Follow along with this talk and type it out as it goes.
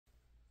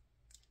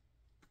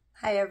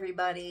Hi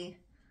everybody.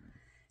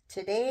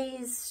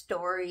 Today's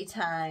story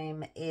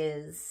time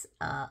is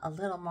a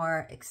little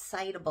more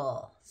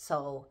excitable.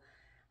 So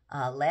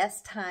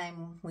last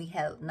time we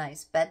had a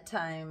nice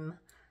bedtime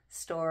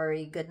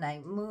story,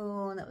 Goodnight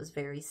Moon, that was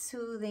very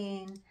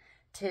soothing.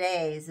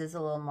 Today's is a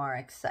little more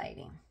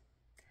exciting.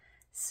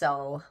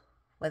 So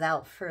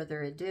without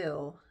further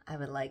ado, I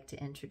would like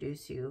to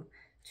introduce you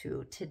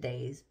to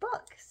today's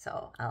book.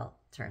 So I'll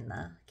turn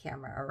the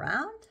camera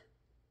around.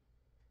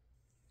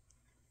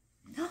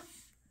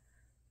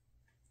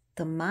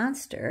 The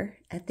monster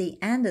at the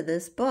end of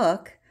this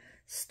book,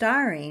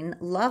 starring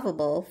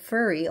lovable,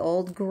 furry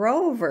old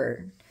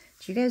Grover.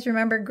 Do you guys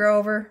remember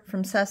Grover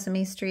from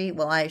Sesame Street?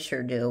 Well, I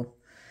sure do.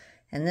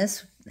 And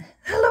this,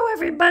 hello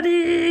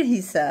everybody,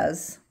 he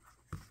says.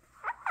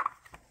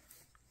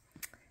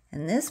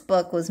 And this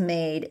book was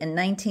made in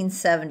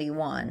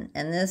 1971,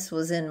 and this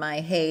was in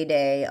my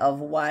heyday of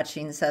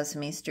watching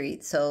Sesame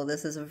Street, so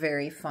this is a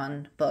very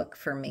fun book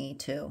for me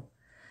too.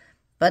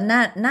 But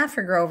not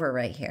for Grover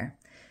right here.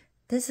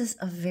 This is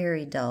a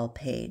very dull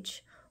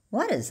page.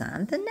 What is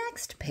on the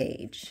next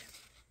page?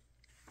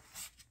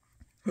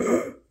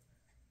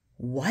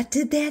 What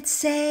did that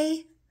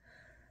say?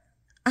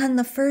 On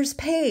the first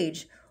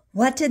page,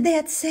 what did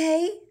that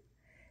say?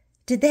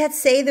 Did that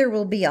say there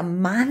will be a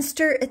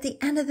monster at the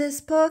end of this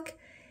book?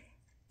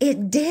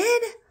 It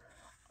did?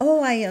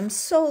 Oh, I am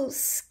so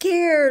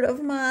scared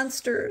of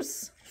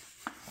monsters.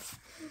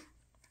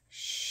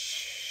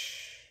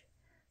 Shh.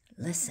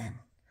 Listen,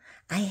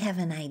 I have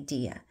an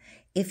idea.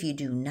 If you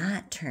do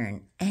not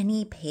turn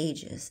any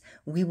pages,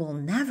 we will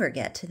never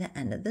get to the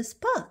end of this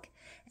book.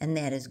 And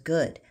that is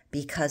good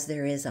because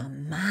there is a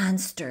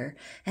monster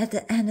at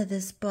the end of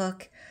this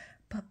book.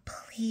 But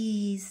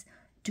please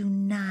do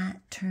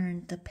not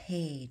turn the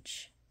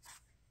page.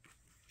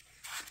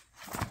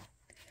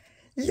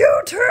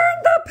 You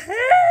turned the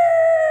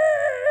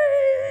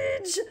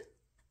page!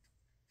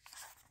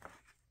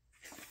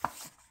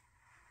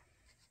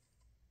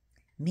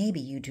 Maybe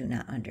you do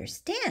not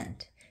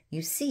understand.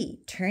 You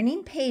see,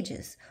 turning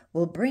pages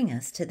will bring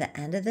us to the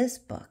end of this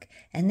book,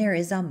 and there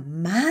is a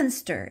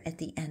monster at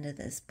the end of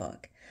this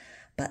book.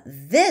 But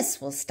this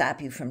will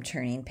stop you from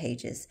turning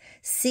pages.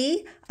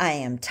 See, I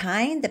am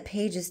tying the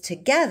pages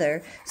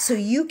together so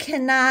you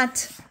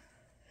cannot...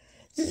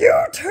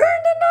 You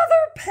turned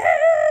another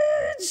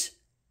page!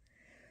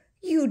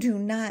 You do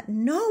not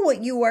know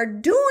what you are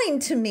doing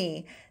to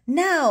me.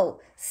 Now,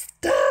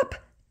 stop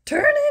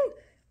turning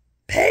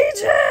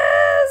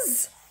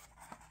pages!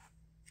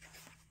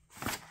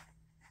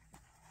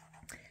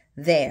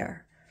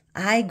 There,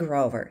 I,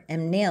 Grover,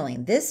 am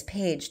nailing this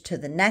page to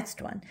the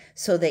next one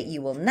so that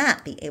you will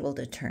not be able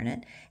to turn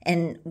it,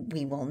 and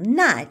we will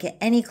not get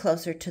any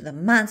closer to the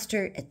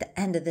monster at the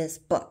end of this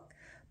book.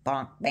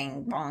 Bonk,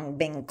 bang, bong,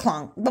 bing,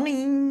 clonk,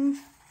 boing.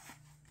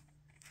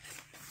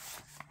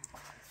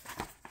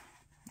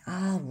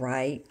 All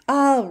right,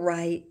 all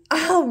right,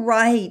 all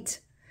right.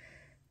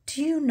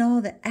 Do you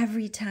know that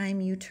every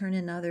time you turn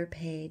another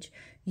page,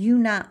 you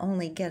not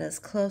only get us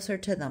closer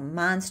to the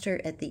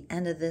monster at the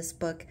end of this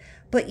book,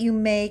 but you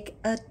make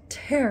a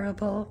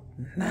terrible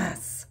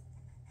mess.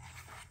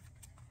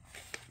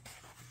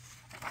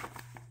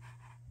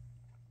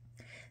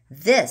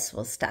 This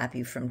will stop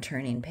you from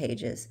turning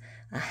pages.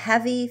 A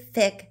heavy,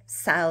 thick,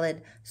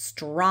 solid,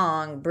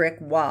 strong brick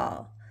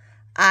wall.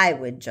 I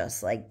would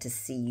just like to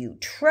see you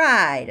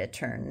try to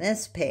turn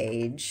this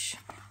page.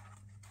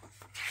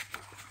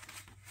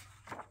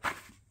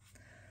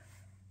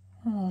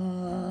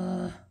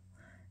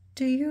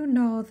 Do you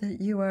know that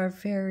you are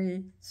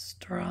very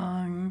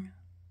strong?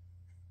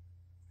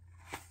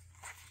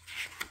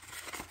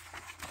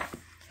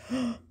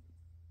 The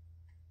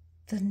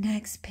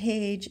next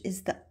page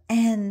is the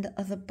end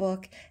of the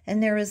book,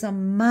 and there is a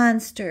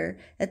monster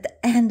at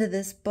the end of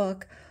this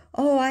book.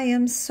 Oh, I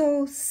am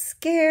so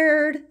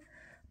scared.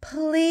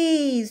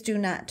 Please do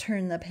not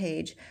turn the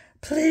page.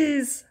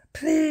 Please,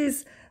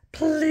 please,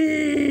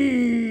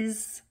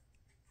 please.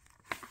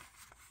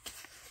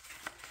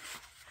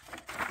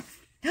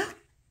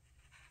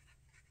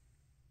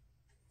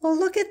 Well,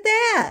 look at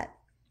that.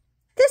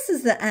 This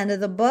is the end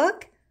of the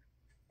book.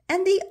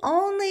 And the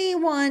only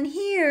one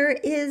here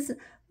is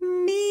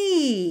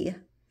me.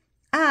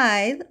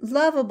 I,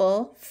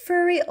 lovable,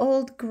 furry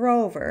old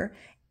Grover,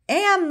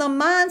 am the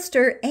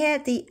monster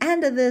at the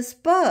end of this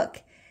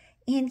book.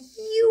 And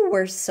you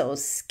were so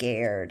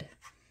scared.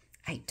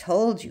 I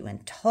told you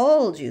and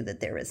told you that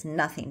there is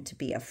nothing to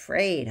be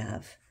afraid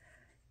of.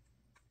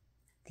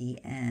 The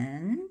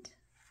end.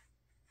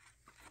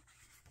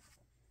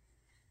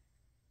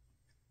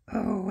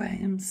 Oh, I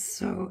am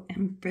so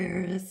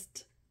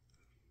embarrassed.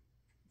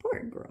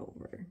 Poor Grover.